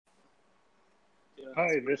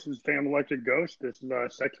Hi, this is Fam Electric Ghost. This is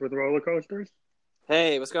Sex with Roller Coasters.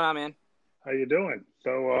 Hey, what's going on, man? How you doing?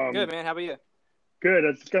 Good, man. How about you? Good.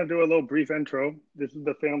 I'm just gonna do a little brief intro. This is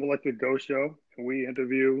the Fam Electric Ghost Show, and we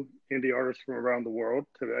interview indie artists from around the world.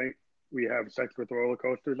 Today, we have Sex with Roller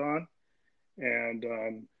Coasters on, and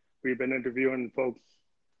we've been interviewing folks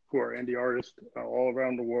who are indie artists all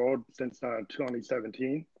around the world since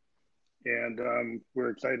 2017, and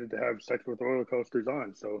we're excited to have Sex with Roller Coasters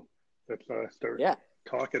on. So let's start Yeah,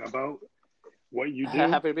 talking about what you do.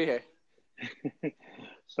 happy to be here.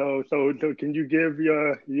 So can you give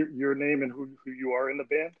your name and who you are in the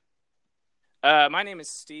band? My name is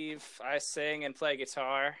Steve. I sing and play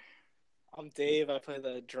guitar. I'm Dave. I play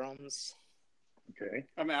the drums. Okay.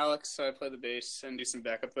 I'm Alex. So I play the bass and do some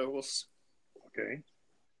backup vocals. Okay.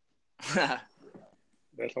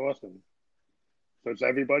 That's awesome. So it's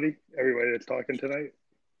everybody that's talking tonight?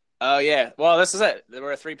 Oh, yeah. Well, this is it.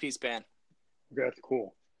 We're a three-piece band. That's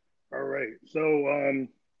cool. All right. So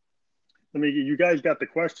you guys got the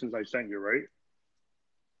questions I sent you, right?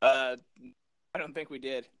 I don't think we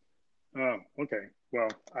did. Oh, okay. Well,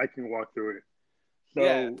 I can walk through it. So,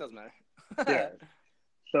 yeah, it doesn't matter. yeah.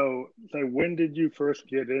 So when did you first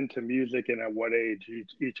get into music, and at what age?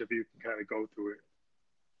 Each of you can kind of go through it.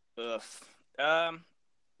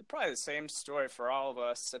 Probably the same story for all of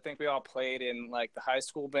us. I think we all played in like the high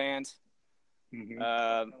school band.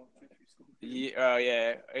 Mm-hmm.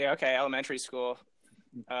 Okay, elementary school.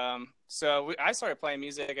 I started playing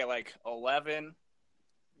music at like 11.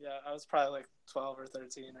 Yeah, I was probably like 12 or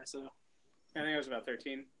 13 or so. I think I was about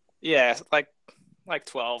 13. Yeah, like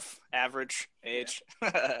 12, average age.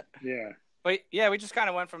 Yeah. But yeah, we just kind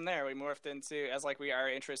of went from there. We morphed into as like our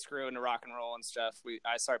interest grew into rock and roll and stuff.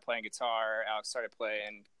 I started playing guitar. Alex started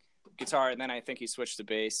playing guitar, and then I think he switched to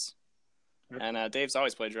bass. And Dave's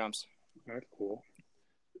always played drums. That's cool.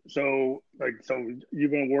 So you've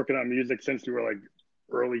been working on music since you were like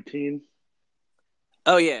early teens?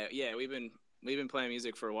 Oh yeah. We've been playing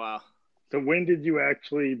music for a while. So when did you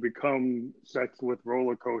actually become Sex with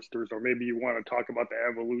Roller Coasters, or maybe you want to talk about the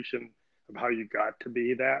evolution of how you got to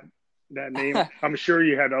be that name? I'm sure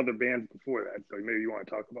you had other bands before that, so maybe you want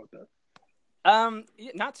to talk about that.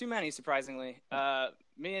 Not too many, surprisingly.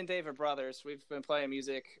 Me and Dave are brothers. We've been playing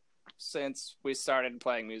music since we started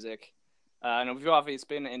playing music. And we've obviously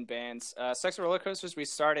been in bands. Sex with Roller Coasters, we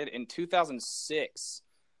started in 2006.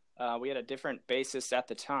 We had a different bassist at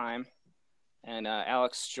the time, and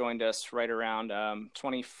Alex joined us right around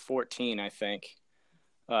 2014, I think,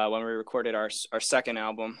 when we recorded our second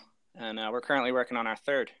album. And we're currently working on our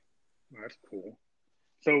third. That's cool.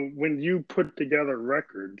 So when you put together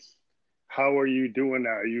records, how are you doing that?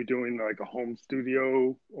 Are you doing like a home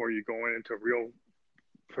studio, or are you going into real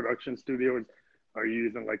production studios? Are you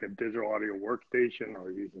using like a digital audio workstation, or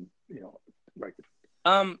are you using, like?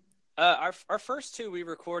 Our first two we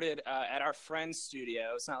recorded at our friend's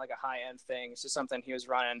studio. It's not like a high end thing. It's just something he was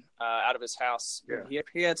running out of his house. Yeah.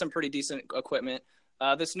 He had some pretty decent equipment.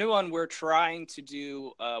 This new one we're trying to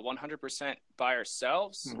do 100% by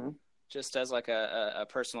ourselves, Mm-hmm. just as like a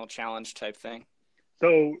personal challenge type thing.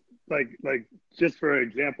 So like just for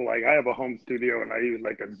example, like I have a home studio and I use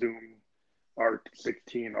like a Zoom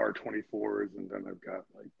R16, R24s, and then I've got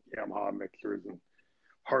like Yamaha mixers and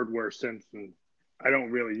hardware synths, and I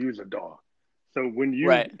don't really use a DAW. So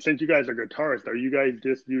since you guys are guitarists, are you guys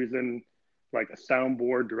just using like a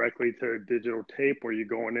soundboard directly to digital tape, or are you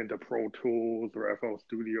going into Pro Tools or FL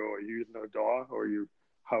Studio, or you using a DAW, or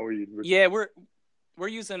how are you? Yeah, we're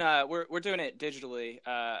using we're doing it digitally.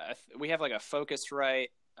 We have like a Focusrite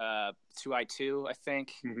 2i2, I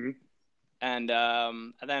think. Mm-hmm. And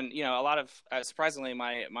then a lot of surprisingly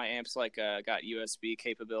my amps like got USB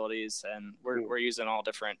capabilities, and we're using all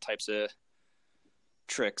different types of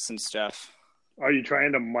tricks and stuff. Are you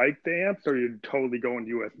trying to mic the amps, or are you totally going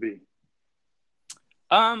USB?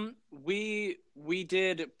 We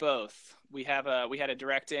did both. We had a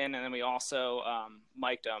direct in, and then we also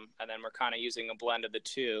mic'd them, and then we're kind of using a blend of the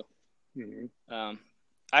two. Mm-hmm.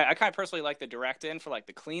 I kind of personally like the direct in for like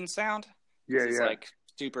the clean sound. Yeah, it's like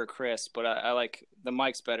super crisp, but I like the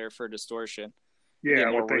mic's better for distortion.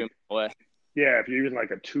 Yeah, more room away. Yeah, if you're using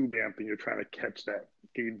like a tube amp and you're trying to catch that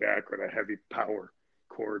feedback or that heavy power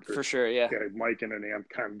chords. For sure, yeah. Yeah, mic in an amp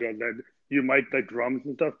kind of does that. You mic the drums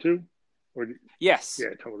and stuff too? Yes.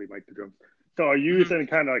 Yeah, totally mic the drums. So are you using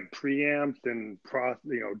kind of like preamps and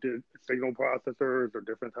signal processors or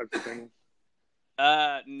different types of things?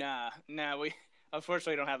 Nah. We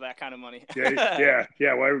unfortunately don't have that kind of money. yeah.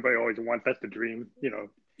 Well, everybody always wants. That's the dream,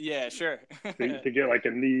 Yeah, sure. to get like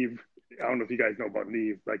a Neve. I don't know if you guys know about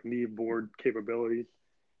Neve, like Neve board capabilities.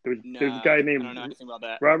 There's a guy I named don't know anything about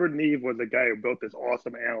that. Robert Neve was the guy who built this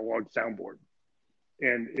awesome analog soundboard,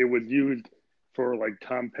 and it was used for like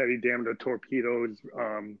Tom Petty, Damn the Torpedoes.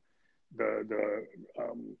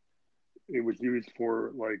 It was used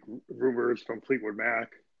for like Rumors from Fleetwood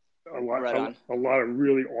Mac. A lot of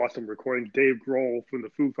really awesome recordings. Dave Grohl from the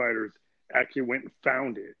Foo Fighters actually went and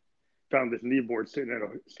found this Neve board sitting in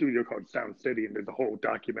a studio called Sound City, and there's a whole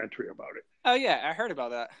documentary about it. Oh yeah, I heard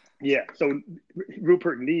about that. Yeah, so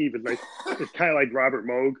Rupert Neve is like it's kind of like Robert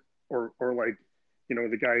Moog or like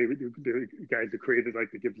the guys that created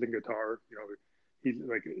like the Gibson guitar. He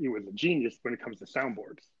was a genius when it comes to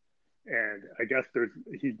soundboards, and I guess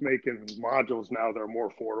he's making modules now that are more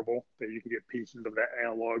affordable that you can get pieces of that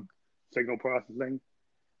analog signal processing.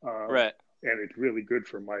 Right. And it's really good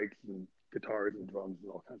for mics and guitars and drums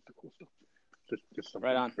and all kinds of cool stuff. Just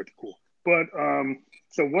something pretty cool. But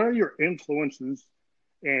so what are your influences,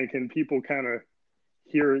 and can people kind of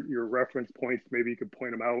hear your reference points? Maybe you could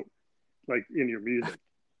point them out, like in your music.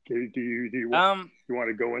 Do you want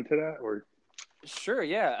to go into that or? Sure.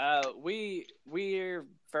 Yeah. We're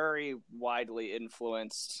very widely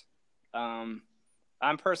influenced.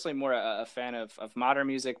 I'm personally more a fan of modern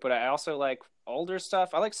music, but I also like older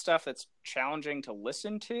stuff. I like stuff that's challenging to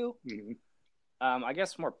listen to. Mm-hmm. I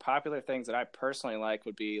guess more popular things that I personally like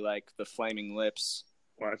would be like the Flaming Lips.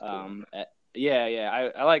 Well, that's cool.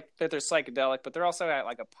 I like that they're psychedelic, but they're also got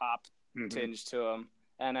like a pop Mm-hmm. tinge to them,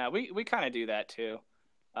 and we kind of do that too.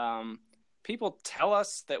 People tell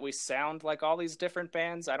us that we sound like all these different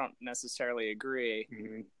bands. I don't necessarily agree,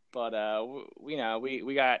 Mm-hmm. but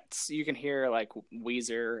we got, you can hear like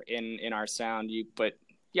Weezer in our sound. But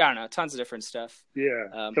yeah, I don't know, tons of different stuff.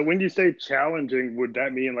 Yeah. So when you say challenging, would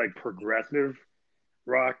that mean like progressive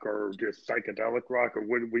rock or just psychedelic rock, or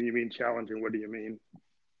when you mean challenging, what do you mean?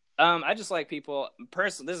 I just like people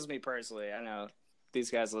personally. This is me personally. I know these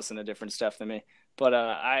guys listen to different stuff than me, but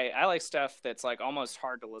I like stuff that's like almost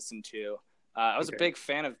hard to listen to. I was a big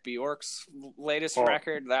fan of Bjork's latest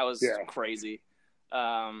record. That was crazy.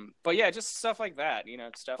 But yeah, just stuff like that,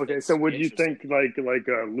 stuff. Okay, so would you think like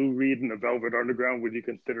Lou Reed and the Velvet Underground? Would you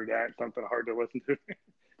consider that something hard to listen to?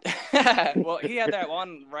 Well, he had that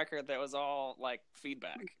one record that was all like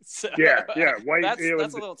feedback. So yeah. That's a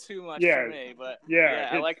little too much for me, but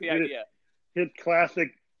I like the idea. His classic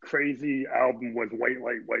crazy album was White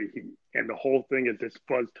Light, White Heat, and the whole thing is this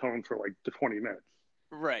fuzz tone for like 20 minutes.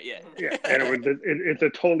 Right. Yeah. Yeah, and it's a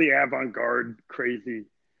totally avant-garde, crazy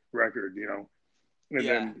record, And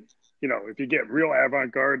then, if you get real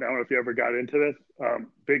avant-garde, I don't know if you ever got into this.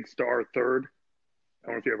 Big Star Third. I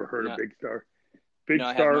don't know if you ever heard of Big Star. Big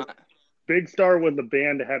Star was the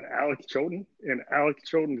band that had Alex Chilton, and Alex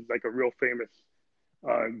Chilton is like a real famous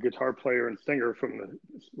guitar player and singer from the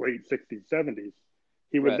late 60s, 70s.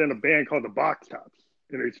 He was in a band called the Box Tops,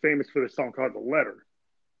 and he's famous for the song called The Letter.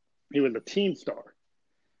 He was a teen star.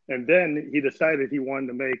 And then he decided he wanted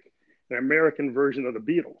to make an American version of the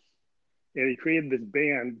Beatles. And he created this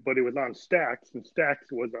band, but it was on Stax, and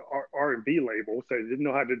Stax was an R&B label, so he didn't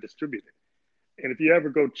know how to distribute it. And if you ever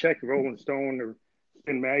go check Rolling Stone or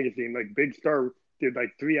Spin Magazine, like Big Star did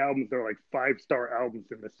like 3 albums that are like 5-star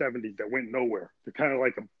albums in the 70s that went nowhere. They're kind of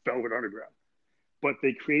like a Velvet Underground. But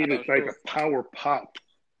they created like a power pop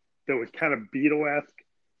that was kind of Beatle-esque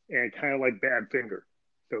and kind of like Badfinger.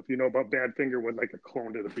 So if you know about Badfinger, was like a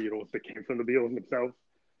clone to the Beatles that came from the Beatles themselves.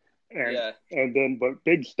 But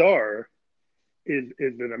Big Star is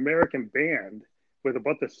an American band with a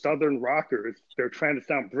bunch of Southern rockers. They're trying to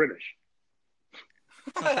sound British.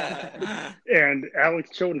 And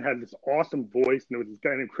Alex Chilton had this awesome voice, and there was this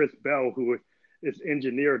guy named Chris Bell who was this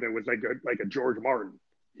engineer that was like a George Martin.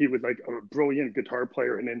 He was like a brilliant guitar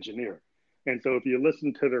player and engineer. And so if you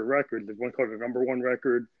listen to their records, there's one called the Number One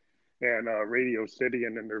Record and Radio City,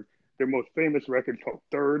 and then their most famous record called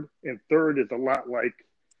Third. And Third is a lot like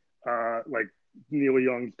Neil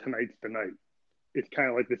Young's Tonight's the Night. It's kind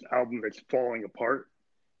of like this album that's falling apart.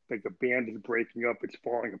 Like the band is breaking up, it's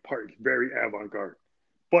falling apart. It's very avant-garde.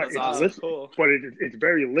 But it's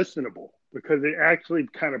very listenable because it actually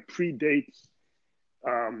kind of predates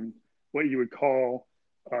what you would call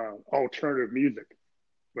alternative music,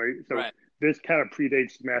 right? So this kind of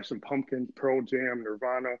predates Smashing Pumpkins, Pearl Jam,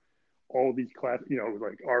 Nirvana, all these classic,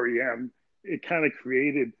 like REM. It kind of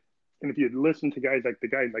created, and if you listen to guys like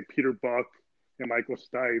Peter Buck and Michael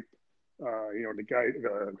Stipe,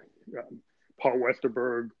 Paul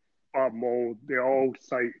Westerberg, Bob Mould, they all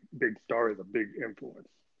cite Big Star as a big influence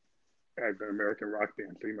as an American rock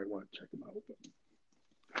band. So you might want to check them out.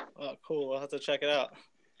 Oh, cool. We'll have to check it out.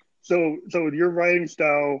 So your writing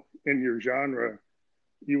style and your genre,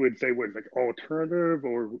 you would say was like alternative,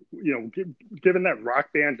 or given that rock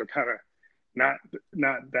bands are kind of not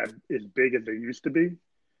not that as big as they used to be.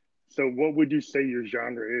 So what would you say your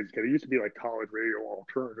genre is? Because it used to be like college radio,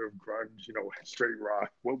 alternative, grunge, straight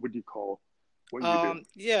rock. What would you call what you do?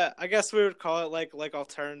 Yeah, I guess we would call it like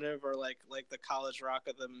alternative, or like the college rock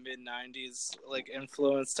of the mid '90s, like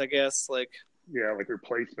influenced, I guess. Like, Yeah, like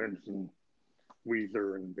Replacements and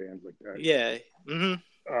Weezer and bands like that. yeah.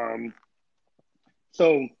 Mm-hmm. Um,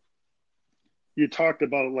 so you talked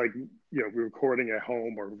about like recording at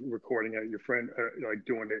home or recording at your friend, like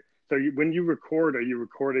doing it. So when you record, are you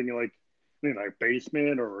recording like in a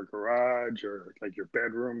basement or a garage or like your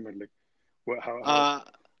bedroom, and like what? How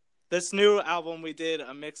This new album, we did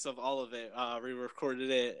a mix of all of it. We recorded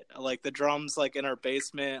it, like the drums like in our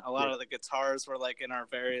basement. A lot Yeah. of the guitars were like in our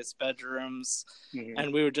various bedrooms, Mhm.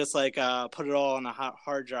 and we would just like put it all on a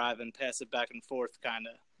hard drive and pass it back and forth, kind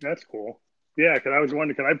of. That's cool. Yeah, because I was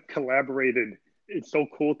wondering, because I've collaborated. It's so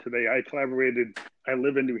cool today. I collaborated. I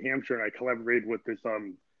live in New Hampshire, and I collaborated with this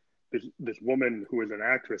woman who is an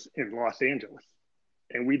actress in Los Angeles,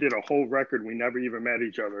 and we did a whole record. We never even met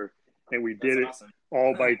each other, and we did it awesome.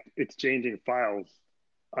 all by exchanging files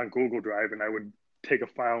on Google Drive. And I would take a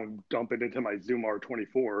file and dump it into my Zoom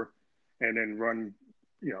R24, and then run,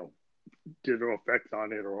 digital effects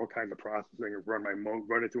on it or all kinds of processing, or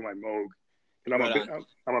run it through my Moog. And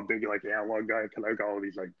I'm a big like analog guy because I got all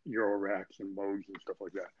these like Euro racks and Moogs and stuff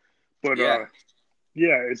like that. But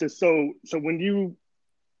Yeah. it's just so when you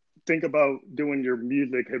think about doing your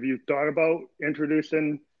music, have you thought about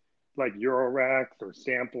introducing like Euro racks or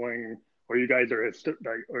sampling, or you guys are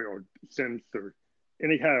like or synths or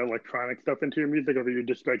any kind of electronic stuff into your music, or are you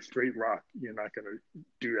just like straight rock? You're not gonna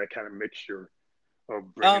do that kind of mixture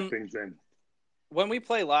of bringing things in. When we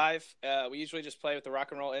play live, we usually just play with the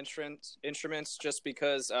rock and roll instruments, just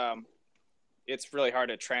because it's really hard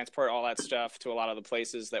to transport all that stuff to a lot of the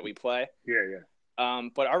places that we play. Yeah.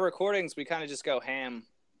 But our recordings, we kind of just go ham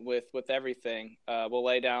with everything. We'll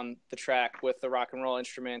lay down the track with the rock and roll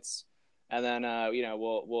instruments, and then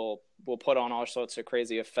we'll put on all sorts of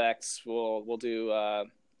crazy effects. We'll do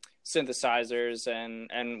synthesizers,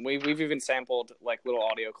 and we've even sampled like little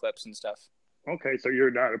audio clips and stuff. Okay, so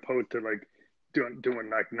you're not opposed to like doing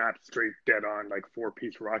like not straight dead on like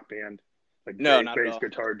 4-piece rock band, like No, not at bass all.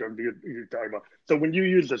 guitar. You're talking about. So when you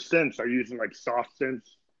use the synths, are you using like soft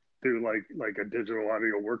synths through like a digital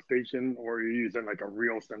audio workstation, or are you using like a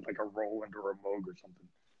real synth, like a Roland or a Moog or something?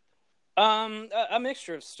 A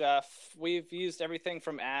mixture of stuff. We've used everything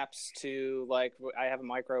from apps to like I have a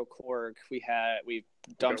Micro Korg. We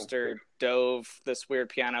dumpster dove this weird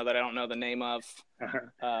piano that I don't know the name of.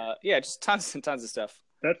 Yeah, just tons and tons of stuff.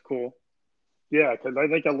 That's cool. Yeah, because I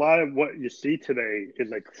think a lot of what you see today is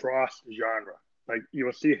like cross genre. Like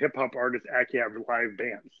you'll see hip hop artists actually have live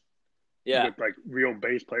bands. Yeah, with like real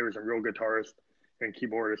bass players and real guitarists and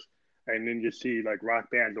keyboardists, and then you see like rock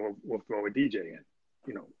bands will throw a DJ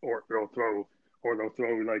in, or they'll throw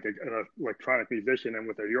like an electronic musician in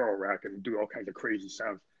with a Euro rack and do all kinds of crazy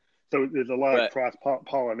sounds. So there's a lot of cross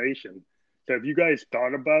pollination. So have you guys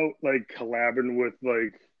thought about like collabing with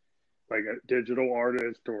like a digital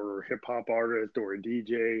artist or hip hop artist or a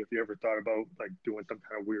DJ? Have you ever thought about like doing some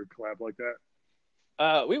kind of weird collab like that?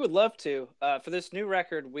 We would love to. For this new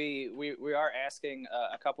record, we are asking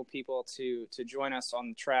a couple people to join us on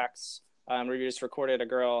the tracks. We just recorded a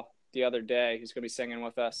girl the other day who's going to be singing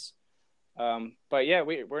with us. But yeah,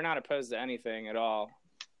 we're not opposed to anything at all.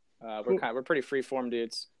 Cool. We're pretty freeform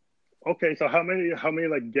dudes. Okay, so how many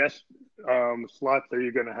like guest slots are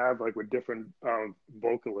you gonna have like with different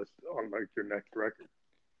vocalists on like your next record?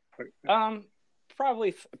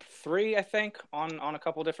 Probably 3, I think, on a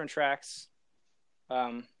couple different tracks.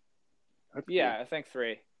 Yeah, cool. I think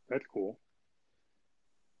 3. That's cool.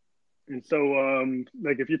 And so,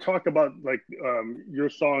 like, if you talk about like your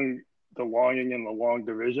song, "The Longing and the Long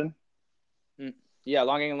Division." Yeah,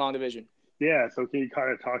 "Longing and Long Division." Yeah. So, can you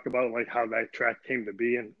kind of talk about like how that track came to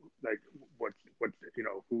be and like what's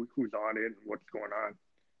who's on it and what's going on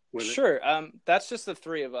with it? Sure. That's just the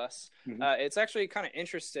 3 of us. Mm-hmm. It's actually kind of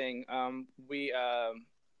interesting. We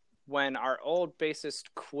when our old bassist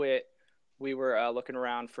quit, we were looking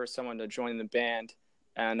around for someone to join the band,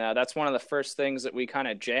 and that's one of the first things that we kind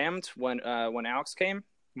of jammed when Alex came.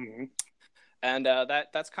 Mm-hmm. And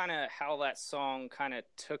that's kind of how that song kind of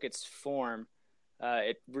took its form.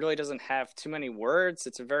 It really doesn't have too many words.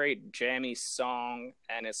 It's a very jammy song,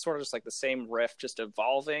 and it's sort of just like the same riff, just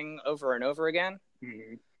evolving over and over again.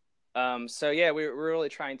 Mm-hmm. So yeah, we're really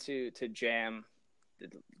trying to jam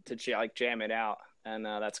it out, and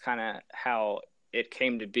that's kind of how it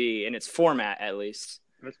came to be in its format, at least.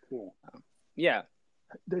 That's cool. Yeah.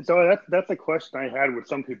 So that's a question I had with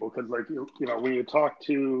some people because, like, you know, when you talk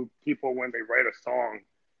to people when they write a song,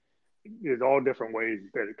 there's all different ways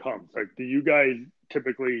that it comes. Like, do you guys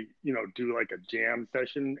typically, you know, do like a jam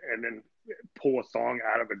session and then pull a song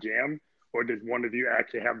out of a jam, or does one of you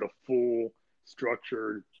actually have the full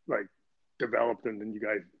structure like developed and then you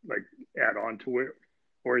guys like add on to it,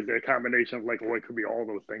 or is it a combination of like, well, it could be all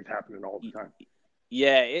those things happening all the time?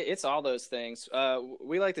 Yeah, it's all those things.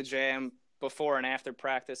 We like to jam before and after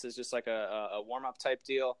practice is just like a warm up type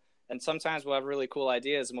deal. And sometimes we'll have really cool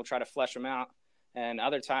ideas and we'll try to flesh them out. And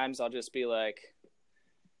other times I'll just be like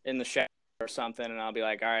in the shower or something, and I'll be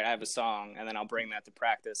like, all right, I have a song, and then I'll bring that to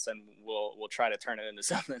practice, and we'll try to turn it into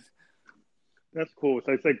something. That's cool.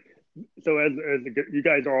 So it's like, so as you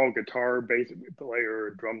guys are all guitar, bass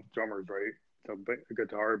player, drummers, right? So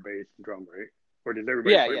guitar, bass, drum, right? Or does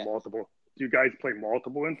everybody play multiple? Do you guys play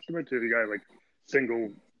multiple instruments, or do you guys like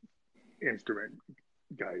single instrument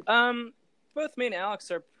guys? Both me and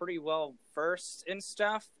Alex are pretty well versed in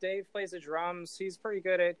stuff. Dave plays the drums. He's pretty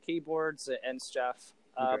good at keyboards and stuff.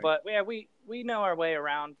 Okay. But yeah, we know our way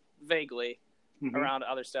around vaguely around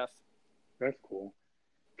other stuff. That's cool.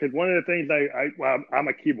 Because one of the things I'm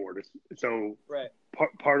a keyboardist, so right.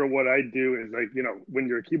 Part of what I do is, like, you know, when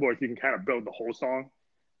you're a keyboardist, you can kind of build the whole song,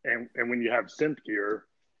 and when you have synth gear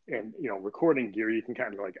and, you know, recording gear, you can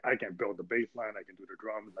kind of like, I can build the bass line, I can do the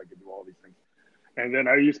drums, I can do all these things. And then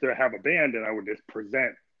I used to have a band, and I would just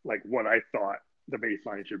present like what I thought the bass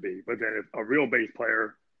line should be. But then if a real bass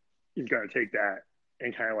player is going to take that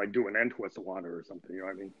and kind of like do an end whistle on it or something, you know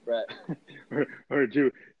what I mean? Right. or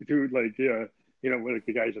do like, yeah, you know, like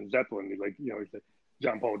the guys in Zeppelin, like, you know, he's like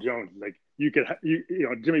John Paul Jones, like you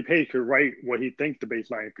know, Jimmy Page could write what he thinks the bass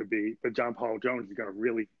line could be, but John Paul Jones is going to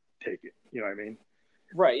really take it. You know what I mean?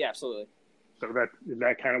 Right. Yeah, absolutely. So is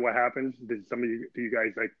that kind of what happens? Do you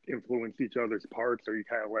guys like influence each other's parts, or you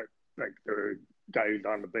kind of let like the guy who's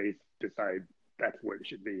on the bass decide that's what it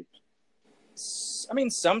should be? I mean,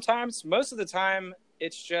 sometimes, most of the time,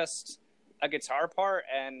 it's just a guitar part,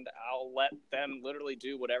 and I'll let them literally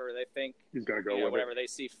do whatever they think he's gonna go with, whatever they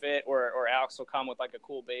see fit, or Alex will come with like a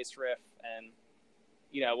cool bass riff, and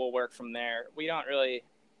you know, we'll work from there. We don't really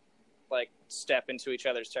like step into each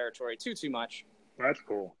other's territory too much. That's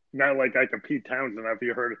cool. Not like a Pete Townsend. Have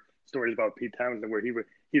you heard stories about Pete Townsend where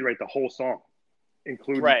he'd write the whole song,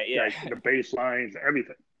 including like the bass lines,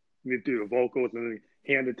 everything. He'd do the vocals and then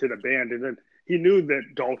hand it to the band, and then he knew that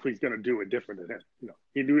Daltrey's going to do it different than him. You know,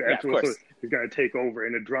 he knew he's going to take over,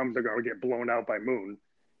 and the drums are going to get blown out by Moon.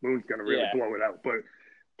 Moon's going to really blow it out, but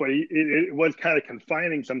it was kind of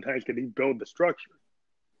confining sometimes because he built the structure,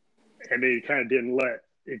 and they kind of didn't let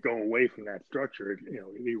it go away from that structure. You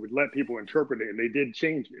know, he would let people interpret it, and they did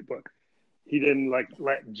change it, but he didn't like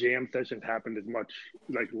let jam sessions happen as much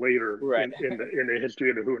like later in the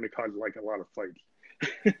history of the Who, and it caused like a lot of fights.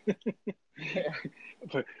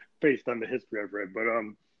 But based on the history I've read, but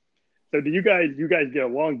so do you guys get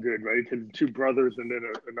along good, right? Because two brothers and then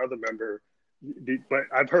another member. But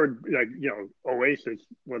I've heard, like, you know, Oasis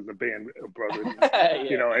was a band of brothers.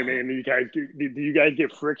 You know, I mean, do you guys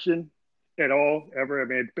get friction at all ever? I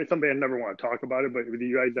mean, some bands never want to talk about it, but do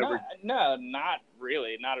you guys ever? No, not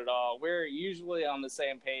really, not at all. We're usually on the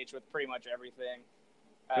same page with pretty much everything.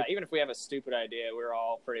 Even if we have a stupid idea, we're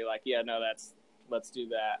all pretty like, yeah, no, let's do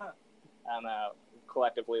that. And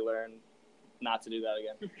collectively learn not to do that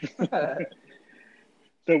again.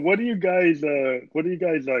 So what do you guys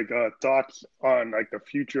like thoughts on like the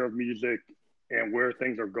future of music and where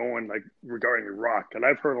things are going, like regarding rock? And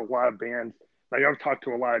I've heard a lot of bands, like I've talked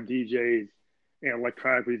to a lot of DJs and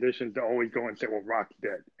electronic musicians that always go and say, well, rock's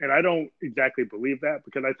dead. And I don't exactly believe that,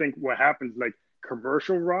 because I think what happens, like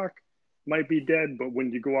commercial rock might be dead, but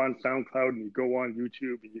when you go on SoundCloud and you go on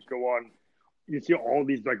YouTube and you see all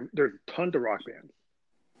these, like, there's tons of rock bands.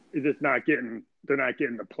 It's just they're not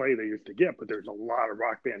getting the play they used to get, but there's a lot of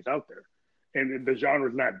rock bands out there. And the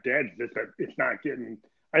genre's not dead, it's just that it's not getting,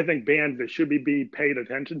 I think bands that should be paid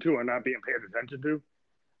attention to are not being paid attention to.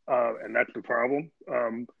 And that's the problem.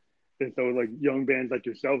 And so like young bands like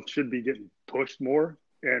yourself should be getting pushed more.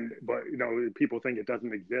 But you know, people think it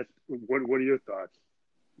doesn't exist. What are your thoughts?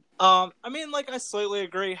 I mean, like, I slightly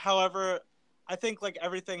agree. However, I think like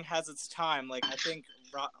everything has its time. Like, I think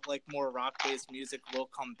more rock-based music will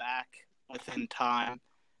come back within time.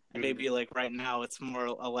 And maybe like right now it's more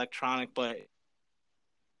electronic, but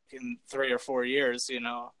in 3 or 4 years, you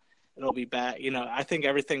know, it'll be back. You know, I think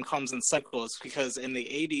everything comes in cycles, because in the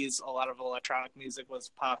 80s, a lot of electronic music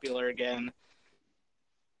was popular again.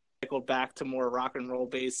 Cycled back to more rock and roll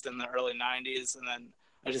based in the early 90s, and then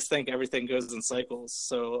I just think everything goes in cycles.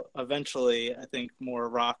 So eventually, I think more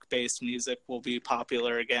rock-based music will be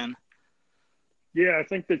popular again. Yeah, I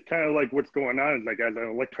think that's kind of like what's going on. Is like as an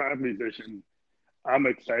electronic musician, I'm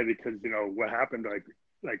excited because what happened.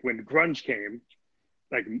 Like when grunge came,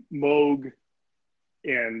 like Moog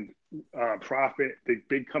and Prophet, the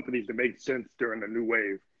big companies that made sense during the new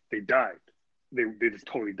wave, they died. They just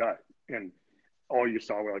totally died, and all you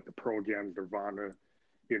saw were like the Pearl Jam, Nirvana,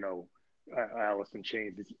 you know, Alice in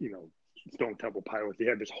Chains, Stone Temple Pilots. They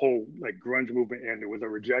had this whole like grunge movement, and there was a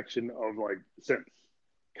rejection of like synths.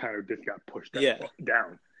 Kind of just got pushed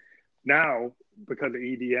down. Now, because of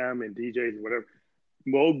EDM and DJs and whatever,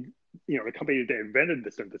 Moog, the company that invented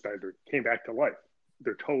the synthesizer, came back to life.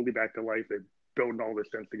 They're totally back to life. They're building all their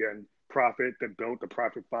synths again. Prophet, that built the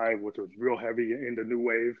Prophet 5, which was real heavy in the new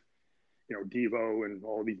wave. Devo and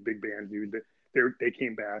all these big bands used it. They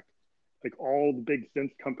came back. Like all the big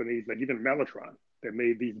synth companies, like even Mellotron, that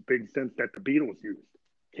made these big synths that the Beatles used,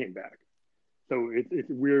 came back. So it's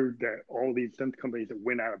weird that all these synth companies that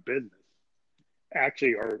went out of business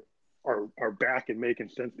actually are back and making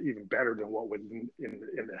sense even better than what was in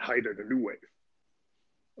the height of the new wave.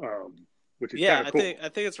 Which is kind of cool. I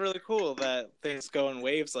think it's really cool that things go in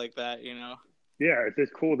waves like that. Yeah, it's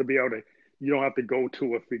just cool to be able to. You don't have to go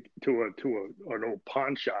to an old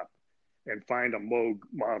pawn shop and find a Moog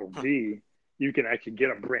Model D. You can actually get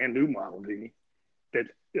a brand new Model D that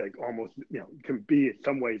like almost can be in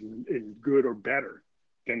some ways is good or better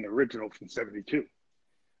than the original from '72.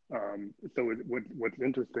 So what's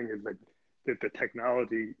interesting is like that the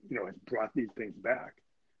technology has brought these things back,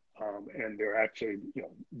 and they're actually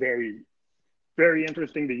very very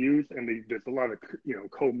interesting to use, and there's a lot of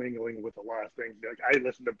co-mingling with a lot of things. Like I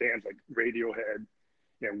listen to bands like Radiohead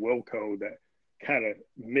and Wilco that kind of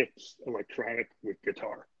mix electronic with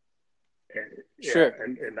guitar. And, sure.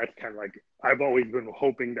 And that's kind of like I've always been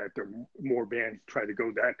hoping that there more bands try to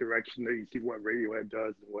go that direction. That you see what Radiohead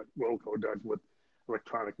does and what Wilco does with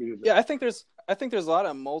electronic music. Yeah, I think there's a lot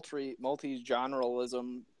of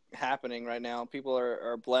multi-genrealism happening right now. People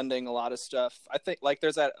are blending a lot of stuff. I think like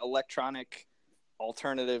there's that electronic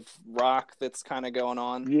alternative rock that's kind of going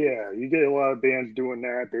on. Yeah, you get a lot of bands doing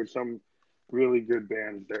that. There's some really good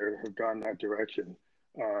bands that have gone that direction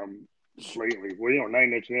lately. Well,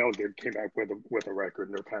 Nine Inch Nails came back with a record,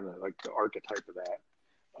 and they're kind of like the archetype of that.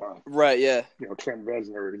 Right. Yeah. Trent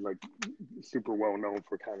Reznor is like super well known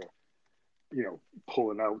for kind of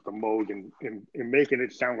pulling out the Moog and making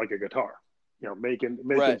it sound like a guitar. Making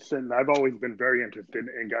right. synth. I've always been very interested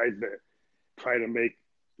in guys that try to make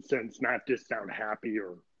synths not just sound happy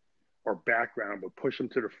or background, but push them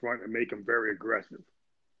to the front and make them very aggressive.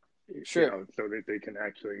 Sure. So that they can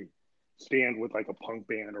actually stand with like a punk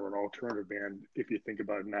band or an alternative band, if you think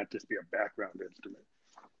about it, not just be a background instrument.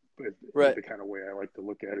 But right. the kind of way I like to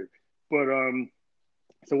look at it. But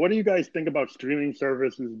so what do you guys think about streaming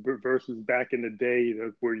services versus back in the day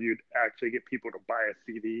where you'd actually get people to buy a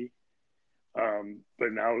CD?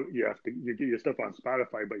 But now you get your stuff on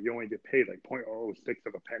Spotify, but you only get paid like 0.06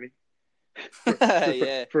 of a penny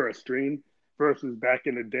for a stream. Versus back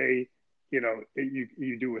in the day,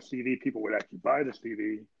 you do a CD, people would actually buy the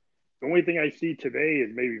CD. The only thing I see today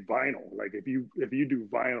is maybe vinyl. Like if you do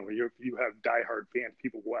vinyl, if you have diehard fans,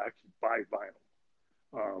 people will actually buy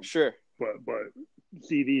vinyl. Sure. But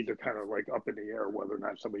CDs are kind of like up in the air whether or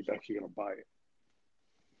not somebody's actually going to buy it.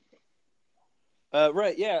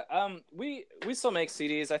 Right. Yeah. We still make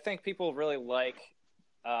CDs. I think people really like,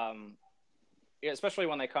 especially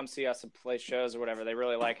when they come see us and play shows or whatever, they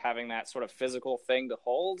really like having that sort of physical thing to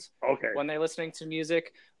hold when they're listening to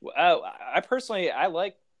music. I personally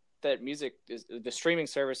like that music is the streaming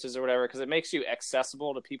services or whatever, because it makes you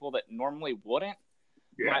accessible to people that normally wouldn't.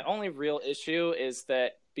 Yeah. My only real issue is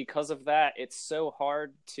that because of that, it's so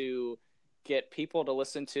hard to get people to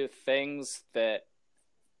listen to things that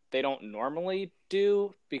they don't normally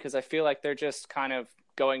do, because I feel like they're just kind of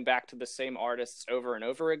going back to the same artists over and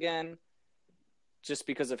over again, just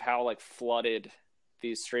because of how like flooded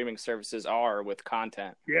these streaming services are with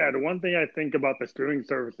content. Yeah, the one thing I think about the streaming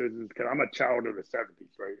services is because I'm a child of the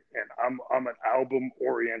 70s, right? And I'm an album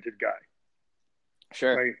oriented guy.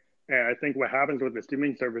 Sure. Right. And I think what happens with the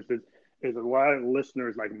streaming services is a lot of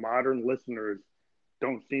listeners, like modern listeners,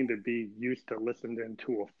 don't seem to be used to listening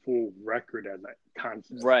to a full record as a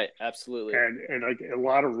concept. Right, absolutely. And like a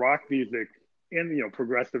lot of rock music and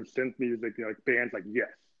progressive synth music, like bands like Yes,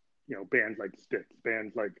 bands like Styx,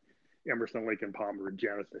 bands like Emerson, Lake and Palmer, and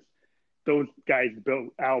Genesis. Those guys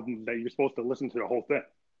built albums that you're supposed to listen to the whole thing,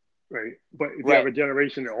 right? But if you have a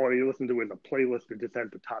generation that all you listen to is a playlist that just has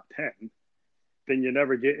the top 10, then you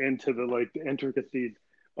never get into the intricacies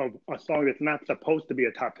of a song that's not supposed to be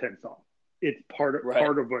a top 10 song. It's part Right.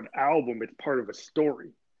 of an album. It's part of a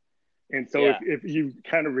story. And so Yeah. if you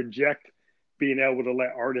kind of reject being able to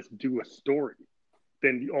let artists do a story,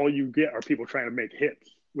 then all you get are people trying to make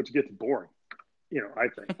hits, which gets boring. I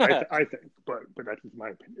think. I think, but that's just my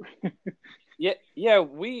opinion. Yeah.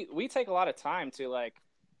 We take a lot of time to like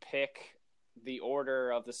pick the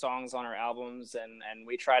order of the songs on our albums, and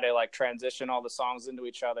we try to like transition all the songs into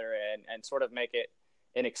each other and sort of make it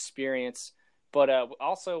an experience. But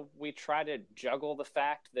also we try to juggle the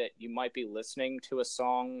fact that you might be listening to a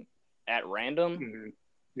song at random. Mm-hmm.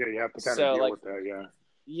 Yeah, you have to kind So, of deal like, with that. Yeah.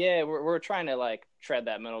 Yeah, we're trying to like tread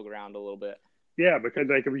that middle ground a little bit. Yeah, because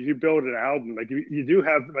like if you build an album, like you do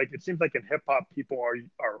have like it seems like in hip hop people are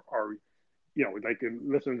like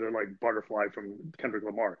listen to like Butterfly from Kendrick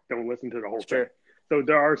Lamar. They'll listen to the whole thing. Sure. So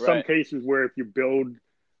there are some Right. cases where if you build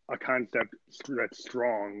a concept that's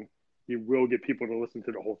strong, you will get people to listen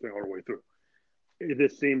to the whole thing all the way through. It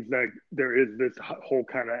just seems like there is this whole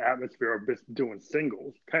kind of atmosphere of just doing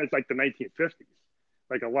singles, kind of like the 1950s.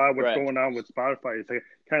 Like a lot of what's Right. going on with Spotify is like,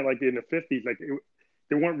 kind of like in the 50s, like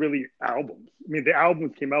there weren't really albums. I mean, the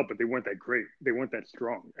albums came out, but they weren't that great. They weren't that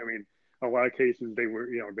strong. I mean, a lot of cases they were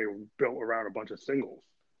built around a bunch of singles,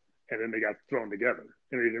 and then they got thrown together,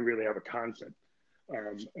 and they didn't really have a concept.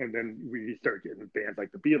 And then we start getting bands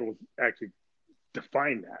like the Beatles actually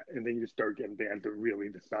define that, and then you start getting bands that really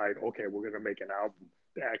decide, okay, we're going to make an album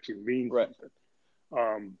that actually means Right.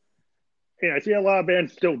 something. And I see a lot of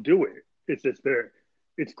bands still do it. It's just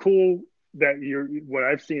it's cool that what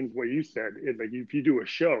I've seen, what you said is like if you do a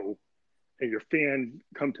show and your fans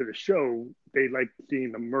come to the show, they like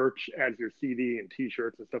seeing the merch as your CD and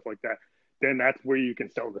T-shirts and stuff like that. Then that's where you can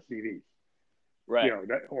sell the CDs, Right.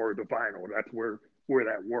 or the vinyl. That's where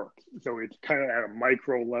that works. So it's kind of at a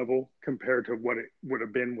micro level compared to what it would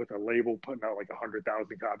have been with a label putting out like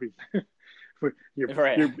 100,000 copies.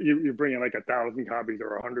 Right. You're bringing like 1,000 copies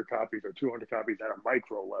or 100 copies or 200 copies at a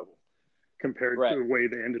micro level compared Right. to the way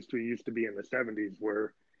the industry used to be in the 70s,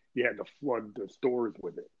 where you had to flood the stores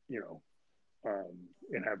with it,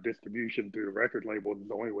 and have distribution through the record label. Is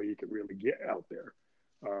the only way you could really get out there.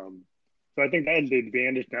 So I think that's the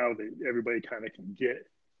advantage now that everybody kind of can get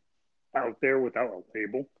out there without a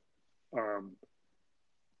label.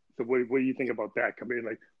 So what do you think about that? I mean,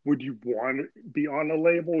 like, would you want to be on a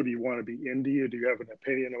label? Do you want to be indie? Or do you have an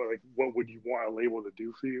opinion about like what would you want a label to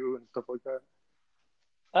do for you and stuff like that?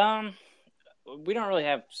 We don't really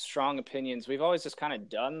have strong opinions. We've always just kind of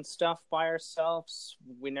done stuff by ourselves.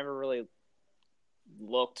 We never really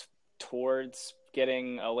looked towards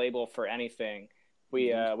getting a label for anything.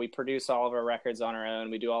 We produce all of our records on our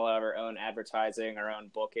own. We do all of our own advertising, our own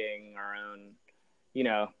booking, our own,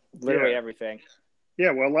 literally everything.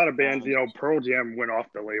 Yeah, well, a lot of bands, Pearl Jam went off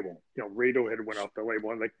the label. Radiohead went off the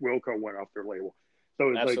label, and like Wilco went off their label. So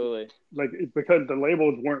it's Absolutely. like it's because the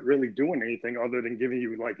labels weren't really doing anything other than giving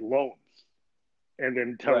you like loans, and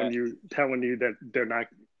then telling you that they're not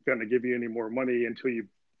going to give you any more money until you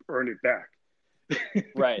earn it back.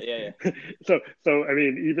 Right. Yeah. So I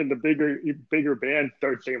mean, even the bigger bands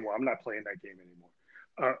start saying, "Well, I'm not playing that game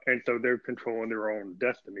anymore," and so they're controlling their own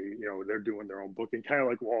destiny. They're doing their own booking, kind of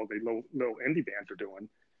like all the little indie bands are doing.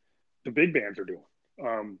 The big bands are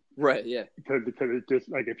doing. Right. Yeah. Because it's just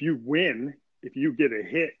like if you get a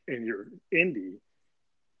hit and you're indie,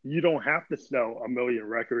 you don't have to sell 1 million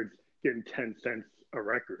records getting 10 cents a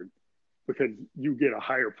record, because you get a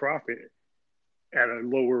higher profit at a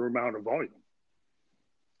lower amount of volume.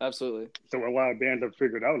 Absolutely. So a lot of bands have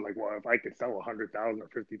figured out, like, well, if I could sell 100,000 or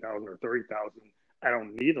 50,000 or 30,000, I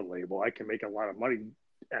don't need a label. I can make a lot of money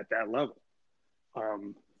at that level,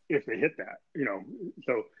 if they hit that.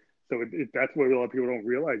 So that's what a lot of people don't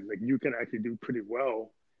realize. Like, you can actually do pretty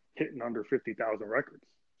well hitting under 50,000 records,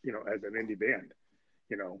 as an indie band,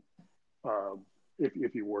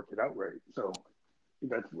 if you work it out right. So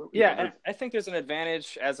that's what. Yeah, I think there's an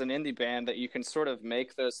advantage as an indie band that you can sort of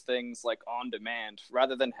make those things like on demand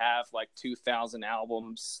rather than have like 2,000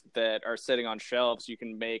 albums that are sitting on shelves. You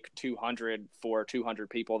can make 200 for 200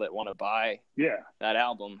 people that want to buy that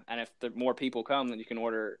album, and if the more people come, then you can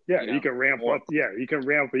order. You can ramp up. Yeah, you can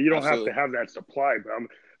ramp, but you don't have to have that supply.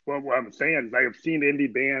 But what I'm saying is, I've seen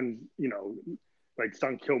indie bands, like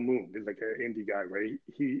Sun Kill Moon is like an indie guy, right?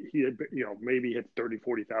 He maybe hits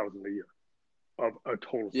 30,000-40,000 a year of a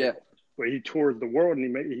total sale. But he tours the world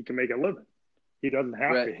and he can make a living. He doesn't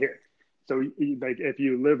have to hit. So like if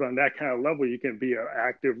you live on that kind of level, you can be an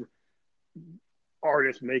active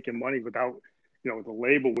artist making money without, the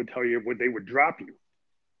label would tell you when they would drop you.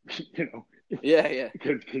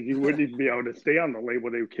 Because you wouldn't be able to stay on the label,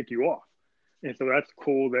 they would kick you off. And so that's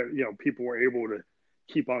cool that people were able to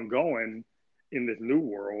keep on going in this new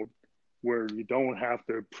world where you don't have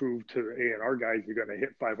to prove to the A&R guys you're going to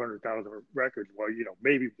hit 500,000 records. Well,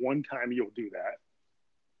 maybe one time you'll do that.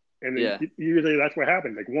 And then usually that's what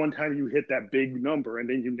happens. Like one time you hit that big number and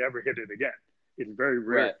then you never hit it again. It's very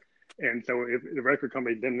rare. Right. And so if the record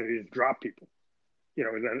company, then they just drop people,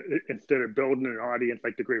 instead of building an audience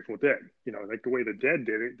like the Grateful Dead, like the way the Dead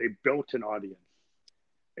did it, they built an audience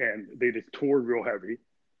and they just toured real heavy.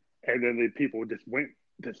 And then the people just went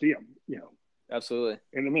to see them, Absolutely.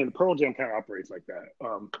 And I mean, Pearl Jam kind of operates like that.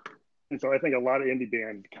 And so I think a lot of indie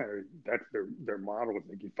bands that's their model.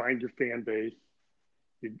 Like you find your fan base,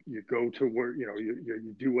 you go to where,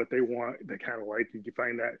 you do what they want, they kind of like, you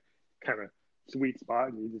find that kind of sweet spot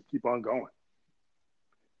and you just keep on going.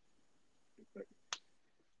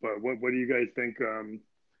 But what do you guys think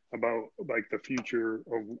about like the future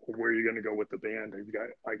of where you're going to go with the band? Have you got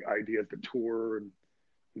like ideas to tour and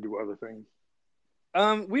do other things?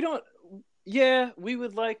 We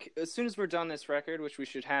would like, as soon as we're done this record, which we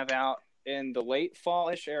should have out in the late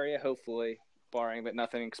fall-ish area, hopefully, barring that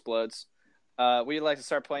nothing explodes. We'd like to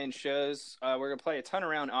start playing shows. We're gonna play a ton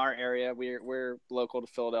around our area. We're local to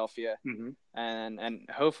Philadelphia, and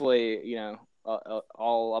hopefully,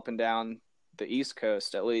 all up and down the East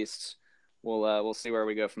Coast at least. We'll see where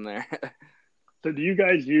we go from there. So, do you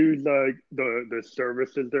guys use the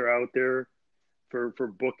services that are out there for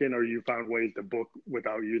booking, or you found ways to book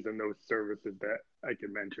without using those services that I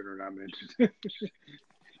can mention or not mention?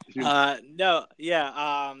 No,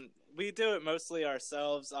 yeah. We do it mostly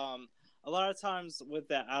ourselves. A lot of times with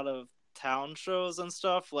the out of town shows and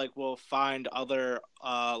stuff, like we'll find other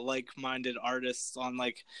like-minded artists on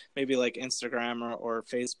like maybe like Instagram or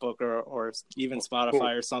Facebook or even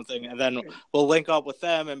Spotify or something, and then we'll link up with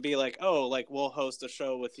them and be like, oh, like we'll host a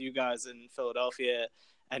show with you guys in Philadelphia,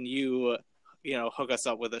 and you hook us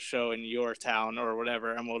up with a show in your town or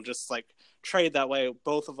whatever, and we'll just like trade that way.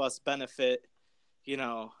 Both of us benefit,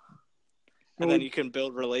 and then you can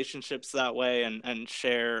build relationships that way and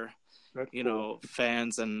share. That's cool.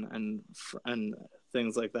 Fans and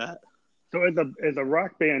things like that. So as a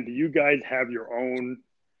rock band, do you guys have your own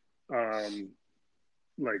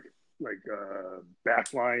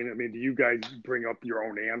backline? I mean, do you guys bring up your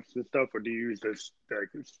own amps and stuff, or do you use this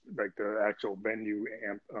like the actual venue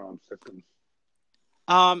amp systems?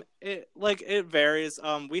 It varies.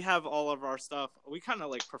 We have all of our stuff. We kind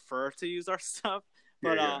of like prefer to use our stuff.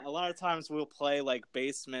 But a lot of times we'll play like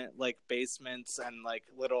basements and like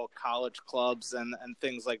little college clubs and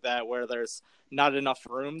things like that where there's not enough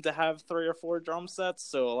room to have 3 or 4 drum sets.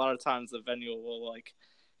 So a lot of times the venue will like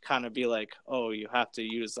kind of be like, oh, you have to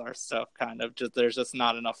use our stuff. Kind of there's just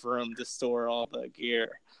not enough room to store all the gear.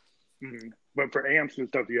 Mm-hmm. But for amps and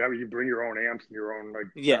stuff, you bring your own amps and your own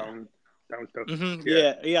sound stuff. Mm-hmm.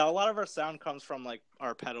 Yeah. A lot of our sound comes from like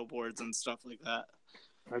our pedal boards and stuff like that.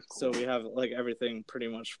 That's cool. So we have like everything pretty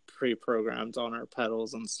much pre-programmed on our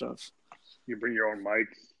pedals and stuff. You bring your own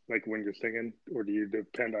mics like when you're singing, or do you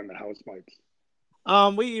depend on the house mics?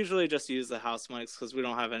 We usually just use the house mics because we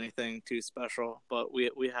don't have anything too special, but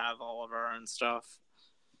we have all of our own stuff.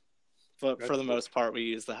 But that's for the most part, we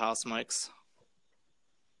use the house mics.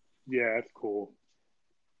 Yeah, that's cool.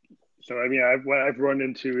 So I mean, what I've run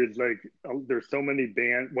into is like there's so many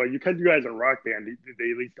bands. Well, because you guys are a rock band,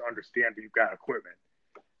 they at least understand that you've got equipment.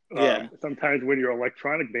 Sometimes when you're an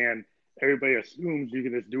electronic band, everybody assumes you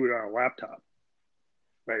can just do it on a laptop,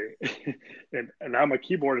 right? and I'm a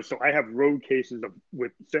keyboardist, so I have Rode cases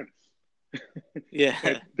with synths. Yeah,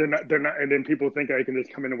 they're not, and then people think I can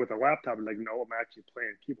just come in with a laptop and like, no, I'm actually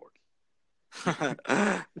playing keyboards.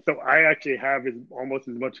 So I actually have almost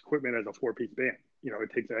as much equipment as a 4-piece band.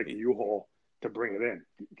 It takes like a U-Haul to bring it in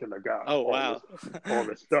because I've got all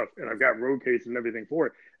this stuff, and I've got Rode cases and everything for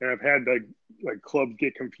it. And I've had like clubs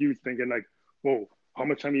get confused thinking like, whoa, how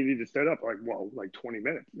much time you need to set up? Like, well, like 20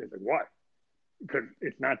 minutes. And it's like, why? Because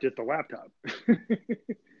it's not just a laptop.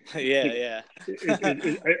 Yeah.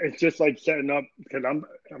 It's just like setting up, because I'm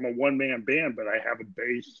a one-man band, but I have a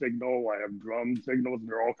bass signal, I have drum signals, and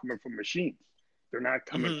they're all coming from machines. They're not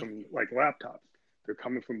coming from like laptops. They're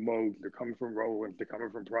coming from Moog, they're coming from Roland, they're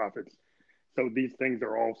coming from Prophets. So these things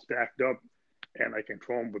are all stacked up, and I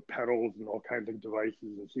control them with pedals and all kinds of devices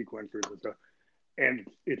and sequencers and stuff. And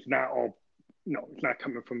it's not all, it's not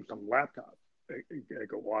coming from some laptop. I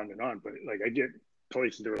go on and on, but like I get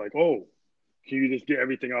places that are like, oh, can you just get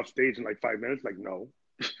everything off stage in like 5 minutes? Like, no.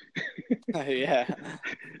 Yeah.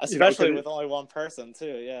 Especially with only one person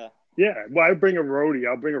too. Yeah. Yeah. Well, I'll bring a roadie.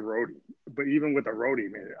 But even with a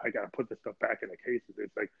roadie, man, I got to put the stuff back in the cases.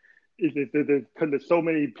 It's like, because there's so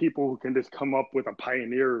many people who can just come up with a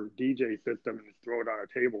Pioneer DJ system and just throw it on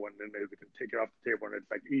a table, and then they can take it off the table, and it's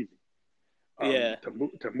like easy Yeah.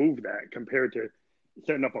 to move that compared to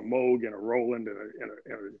setting up a Moog and a Roland and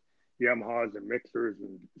a Yamahas and mixers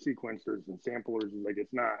and sequencers and samplers. Like,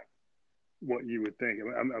 it's not what you would think.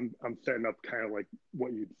 I'm setting up kind of like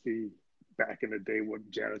what you'd see back in the day, what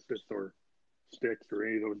Genesis or Styx or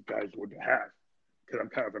any of those guys would have. Because I'm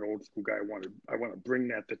kind of an old school guy. I want to bring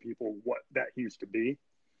that to people, what that used to be.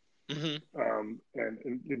 Mm-hmm.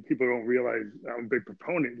 And people don't realize I'm a big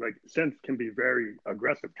proponent. Like, synths can be very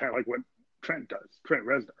aggressive, kind of like what Trent does. Trent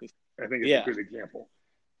Reznor, I think, is a good example.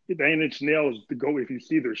 The Nine Inch Nails, if you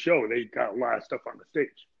see their show, they got a lot of stuff on the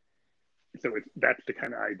stage. So that's the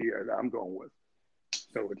kind of idea that I'm going with.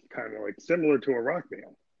 So it's kind of like similar to a rock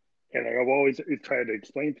band. And I've always tried to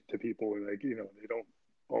explain to people, and like, they don't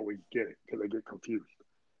always get it because they get confused.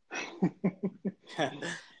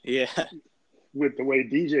 Yeah. With the way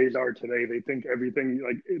DJs are today, they think everything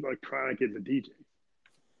like electronic is a DJ.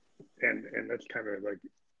 And that's kind of like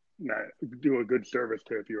not do a good service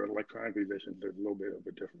to, if you're an electronic musician, there's a little bit of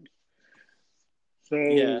a difference.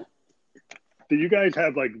 So do you guys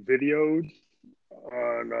have like videos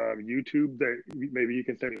on YouTube that maybe you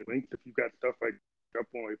can send me links if you've got stuff like up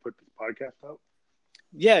when we put this podcast out?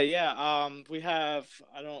 Yeah. We have,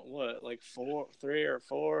 like 3 or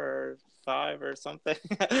 4 or 5 or something.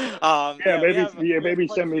 Maybe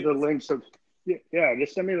send me the links of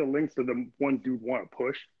just send me the links of the ones you want to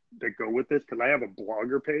push that go with this, because I have a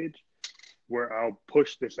blogger page where I'll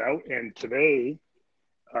push this out. And today,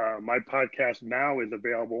 my podcast now is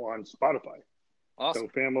available on Spotify. Awesome. So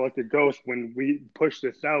Phantom Electric Ghost, when we push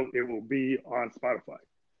this out, it will be on Spotify.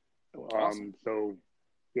 Awesome. So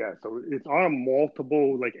it's on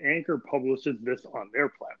multiple, like Anchor publishes this on their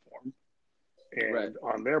platform. And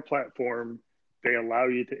on their platform, they allow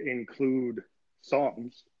you to include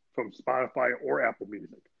songs from Spotify or Apple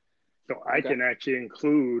Music. So I can actually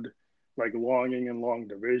include like Longing and Long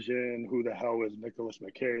Division, Who the Hell is Nicholas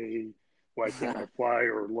McKay, Why Can't I Fly,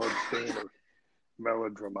 or Love Stain, or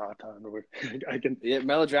Melodramaton, or I can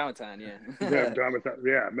Melodramaton,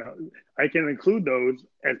 I can include those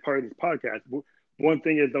as part of this podcast. One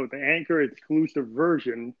thing is, though, the Anchor exclusive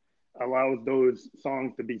version allows those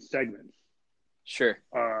songs to be segments. Sure.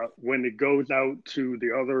 When it goes out to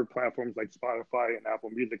the other platforms like Spotify and Apple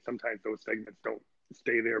Music, sometimes those segments don't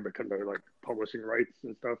stay there because they're like publishing rights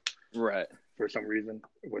and stuff. Right. For some reason,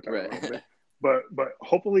 which I don't know. But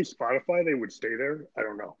hopefully Spotify, they would stay there. I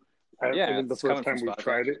don't know. This is the first time we've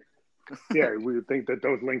tried it. We would think that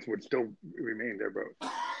those links would still remain there,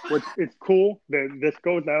 but it's cool that this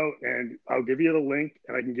goes out, and I'll give you the link,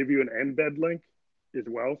 and I can give you an embed link as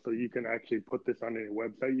well, so you can actually put this on any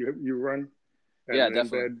website you run.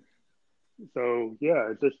 Definitely. So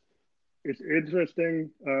it's interesting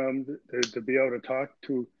to be able to talk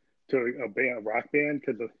to a rock band,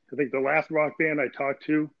 because I think the last rock band I talked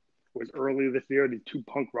to was early this year. The 2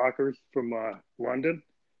 punk rockers from London.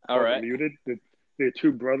 All right. Muted. They're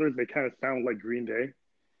 2 brothers. They kind of sound like Green Day.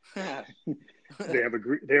 They have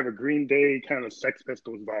a Green Day kind of Sex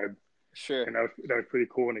Pistols vibe. Sure. And that was pretty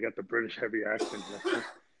cool. And they got the British heavy accent.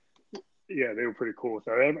 Yeah, they were pretty cool.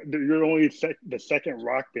 So you're only the second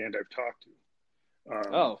rock band I've talked to.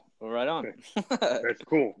 Right on. That's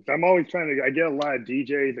cool. I'm always I get a lot of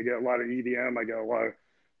DJs. I get a lot of EDM. I get a lot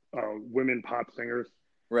of women pop singers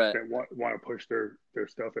that want to push their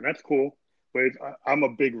stuff, and that's cool. But I'm a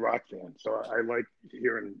big rock fan, so I like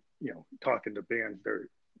hearing, talking to bands.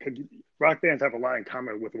 Rock bands have a lot in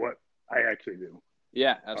common with what I actually do.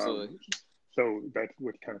 Yeah, absolutely. So that's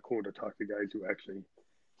what's kind of cool, to talk to guys who actually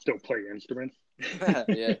still play instruments.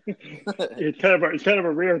 Yeah. It's kind of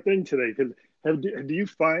a rare thing today, because do you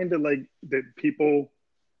find that people,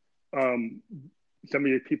 some of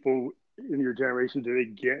your people in your generation, do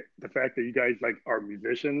they get the fact that you guys are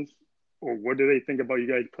musicians, or what do they think about you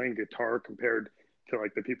guys playing guitar compared to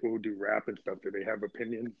like the people who do rap and stuff? Do they have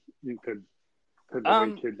opinions because of the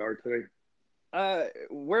way kids are today?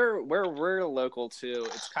 Where we're local too,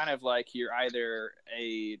 it's kind of like you're either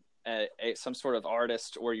a some sort of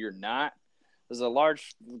artist or you're not. There's a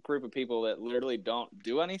large group of people that literally don't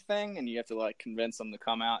do anything, and you have to convince them to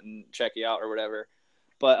come out and check you out or whatever.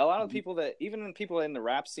 But a lot of people even people in the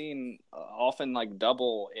rap scene often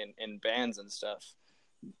double in bands and stuff.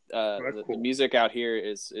 The music out here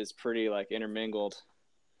is pretty intermingled.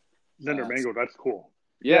 Intermingled, that's cool.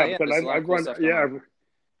 Yeah, because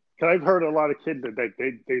I've heard a lot of kids that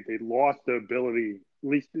they lost the ability, at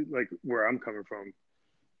least where I'm coming from,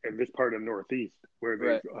 in this part of the Northeast, where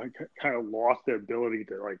they kind of lost the ability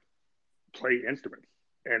to play instruments.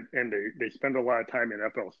 and they spend a lot of time in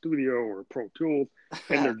FL Studio or Pro Tools,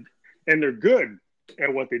 and they're good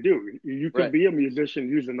at what they do. You can Right. be a musician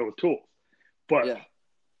using those tools, but Yeah.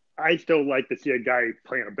 I still like to see a guy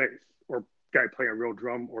playing a bass or guy playing a real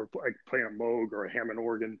drum or like playing a Moog or a Hammond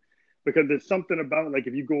organ, because there's something about like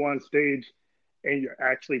if you go on stage and you're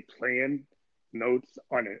actually playing notes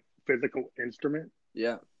on a physical instrument,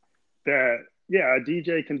 Yeah. that yeah, a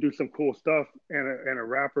DJ can do some cool stuff and a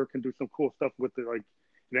rapper can do some cool stuff with the, like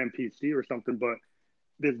an MPC or something, but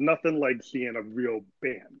there's nothing like seeing a real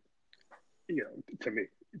band, you know, to me.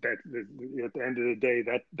 That at the end of the day,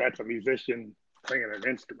 that's a musician playing an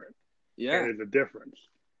instrument, Yeah. and there's a difference.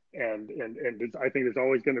 And I think there's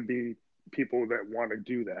always going to be people that want to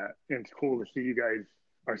do that, and it's cool to see you guys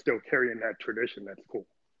are still carrying that tradition. That's cool.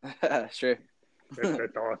 Sure.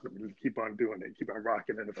 That's awesome. Just keep on doing it. Keep on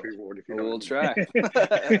rocking in the free world. If you know We'll what I try.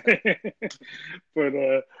 mean. But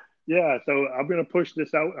yeah, so I'm gonna push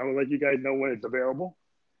this out. I will let you guys know when it's available.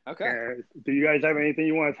 Okay. And do you guys have anything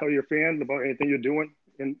you want to tell your fans about anything you're doing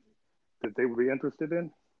in that they would be interested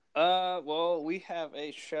in? Well, we have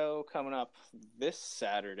a show coming up this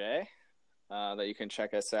Saturday that you can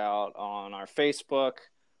check us out on our Facebook,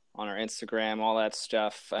 on our Instagram, all that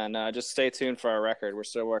stuff. And just stay tuned for our record. We're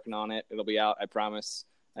still working on it. It'll be out, I promise.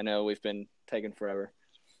 I know we've been taking forever.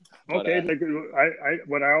 But, Okay, like I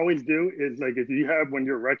what I always do is like if you have when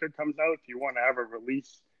your record comes out, if you want to have a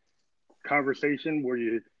release conversation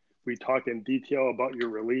where we talk in detail about your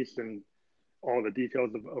release and all the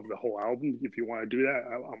details of the whole album. If you want to do that,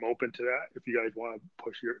 I'm open to that. If you guys want to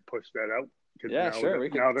push that out, yeah, sure. We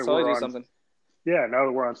can that totally we're do on, something. yeah, now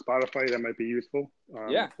that we're on Spotify, that might be useful.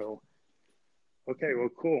 Yeah. So, okay, well,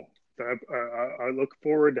 cool. So I look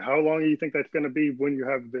forward to how long do you think that's going to be when you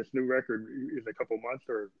have this new record? Is it a couple months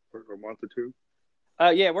or a month or two?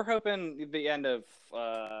 Yeah, we're hoping the end of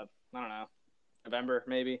I don't know, November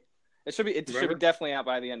maybe. It should be definitely out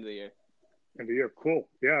by the end of the year. End of the year, cool.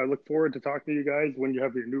 Yeah, I look forward to talking to you guys when you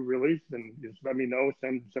have your new release, and just let me know.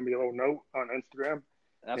 Send me a little note on Instagram.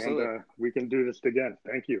 Absolutely. And we can do this again.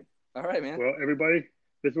 Thank you. All right, man. Well, everybody,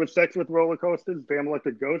 this was Sex with Roller Coasters, Bam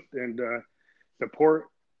Electric Ghost, and support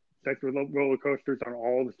Sex with Roller Coasters on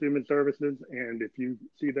all the streaming services. And if you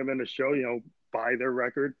see them in the show, buy their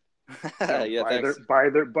record, Yeah, thanks. buy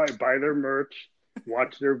their merch,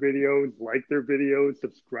 watch their videos, like their videos,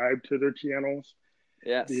 subscribe to their channels.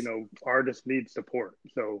 Yes. Artists need support.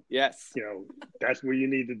 So yes, that's what you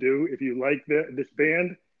need to do. If you like this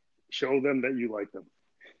band, show them that you like them.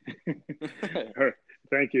 All right.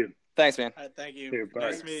 Thank you. Thanks, man. Thank you. Yeah, bye.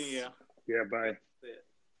 Nice meeting you. Yeah, bye.